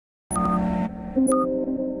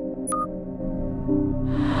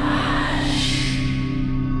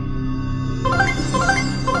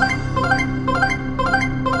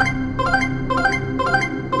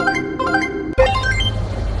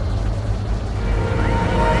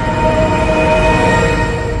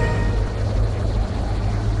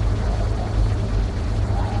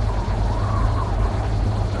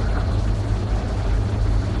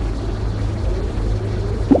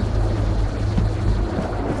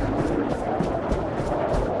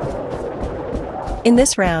In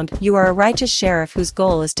this round, you are a righteous sheriff whose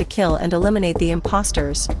goal is to kill and eliminate the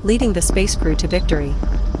imposters, leading the space crew to victory.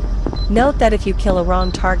 Note that if you kill a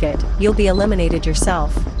wrong target, you'll be eliminated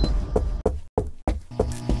yourself.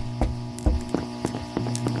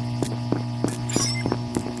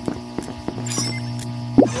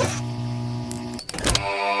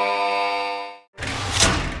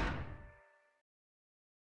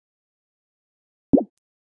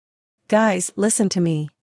 Guys, listen to me.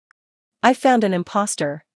 I found an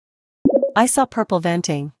imposter. I saw purple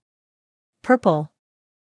venting. Purple.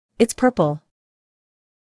 It's purple.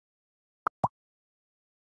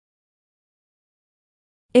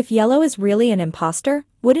 If Yellow is really an imposter,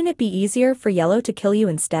 wouldn't it be easier for Yellow to kill you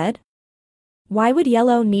instead? Why would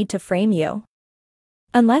Yellow need to frame you?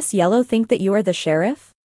 Unless Yellow think that you are the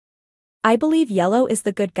sheriff? I believe Yellow is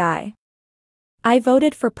the good guy. I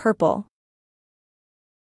voted for Purple.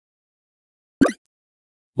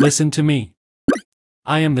 Listen to me.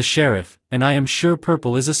 I am the sheriff, and I am sure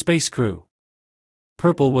Purple is a space crew.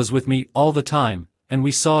 Purple was with me all the time, and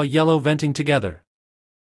we saw Yellow venting together.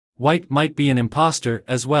 White might be an imposter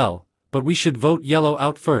as well, but we should vote Yellow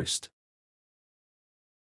out first.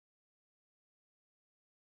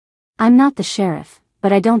 I'm not the sheriff,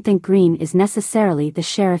 but I don't think Green is necessarily the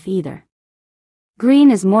sheriff either. Green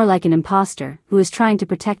is more like an imposter who is trying to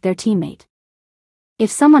protect their teammate. If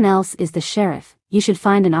someone else is the sheriff, you should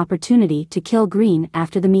find an opportunity to kill Green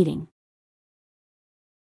after the meeting.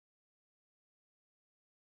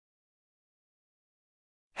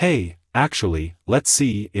 Hey, actually, let's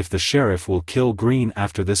see if the sheriff will kill Green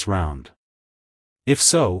after this round. If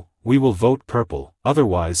so, we will vote Purple,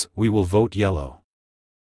 otherwise we will vote Yellow.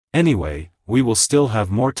 Anyway, we will still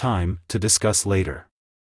have more time to discuss later.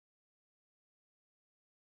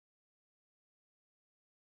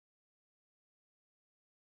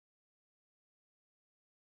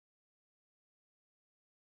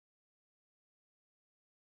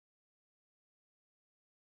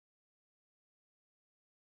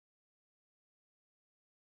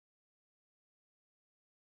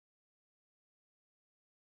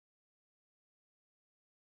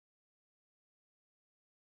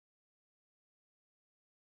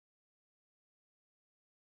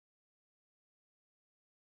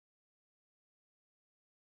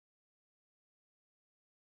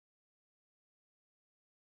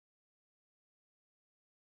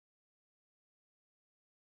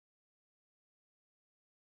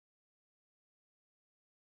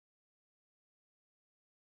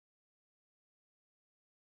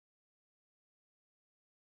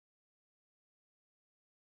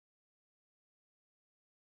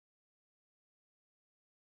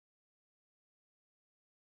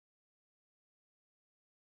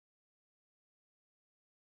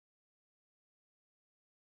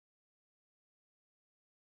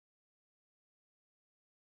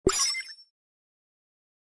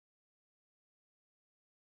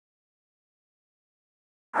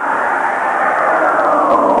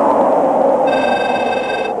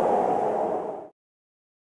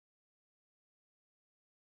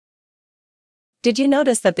 Did you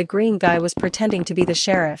notice that the green guy was pretending to be the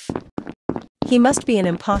sheriff? He must be an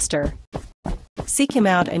imposter. Seek him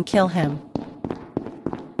out and kill him.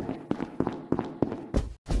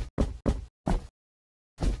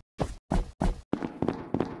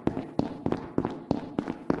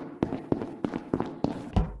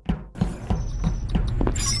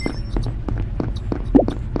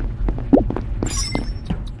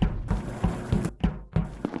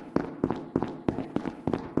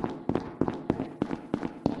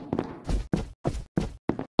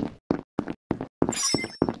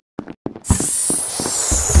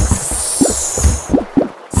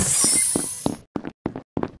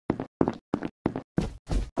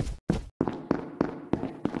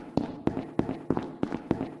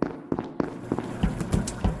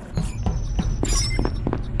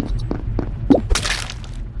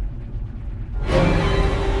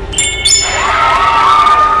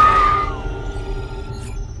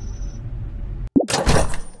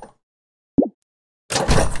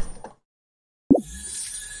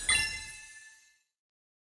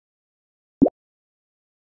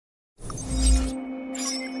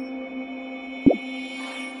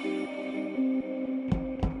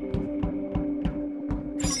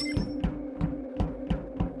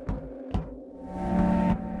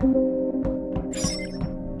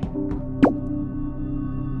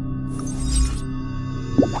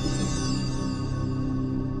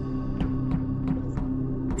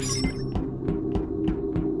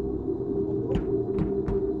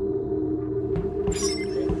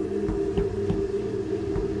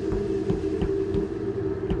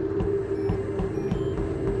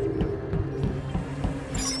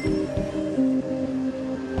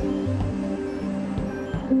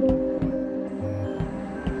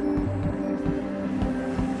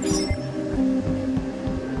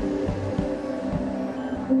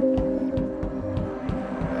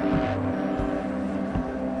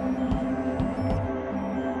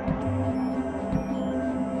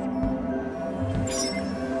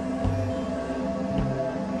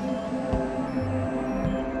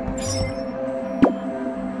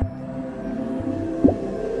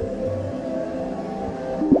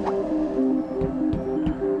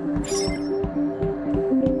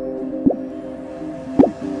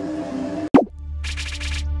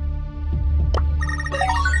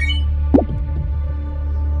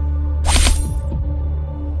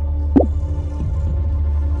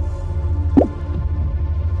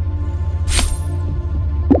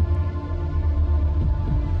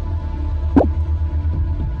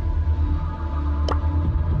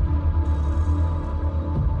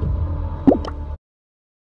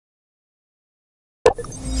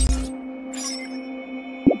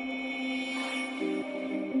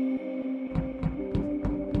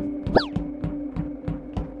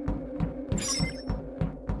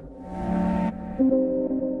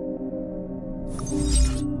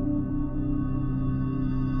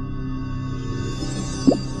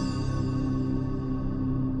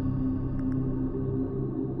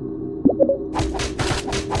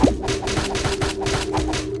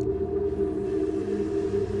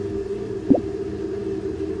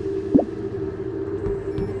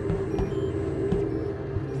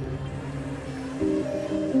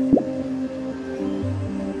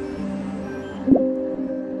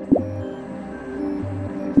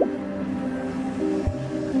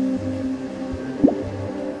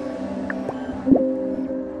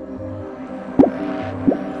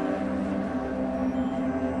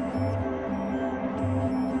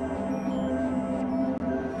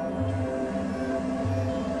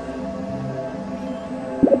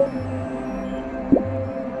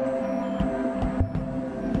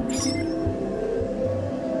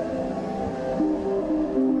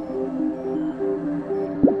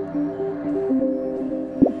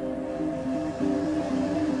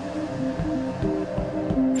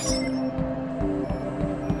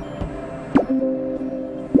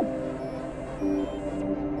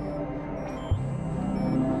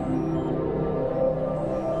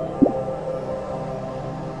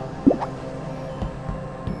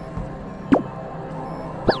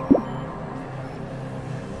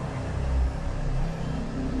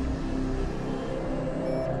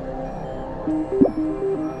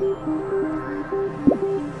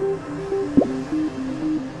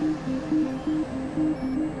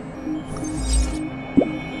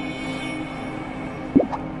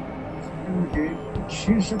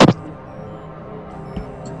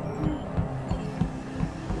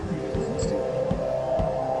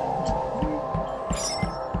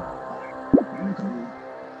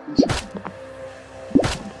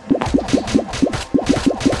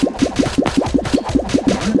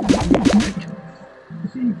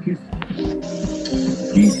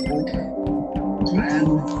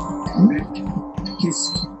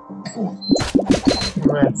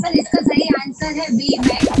 Sir इसका सही answer है B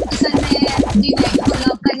mat. तो sir मैं B mat को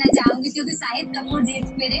lock करना चाहूंगी क्योंकि शाहिद कपूर जी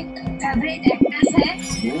मेरे फेवरेट एक्टर्स हैं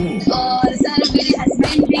और सर मेरे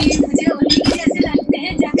हस्बैंड भी मुझे उन्हीं के जैसे लगते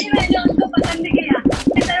हैं। जब भी मैंने उनको पसंद किया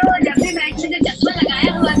तो सर वो जब भी मैट में जो चश्मा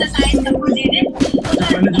लगाया हुआ था शाहिद कपूर जी ने तो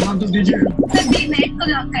सर जवाब तो दीजिए। सर बी मैट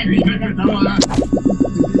को लॉक कर दीजिएगा।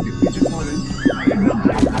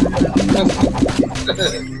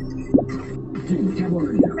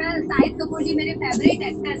 सर शाहिद कपूर जी मेरे फेवरेट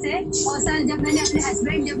एक्टर्स है और सर जब मैंने अपने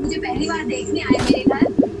हस्बैंड जब मुझे पहली बार देखने आए मेरे घर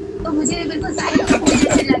तो मुझे बिल्कुल शाहिद कपूर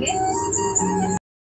जैसे लगे।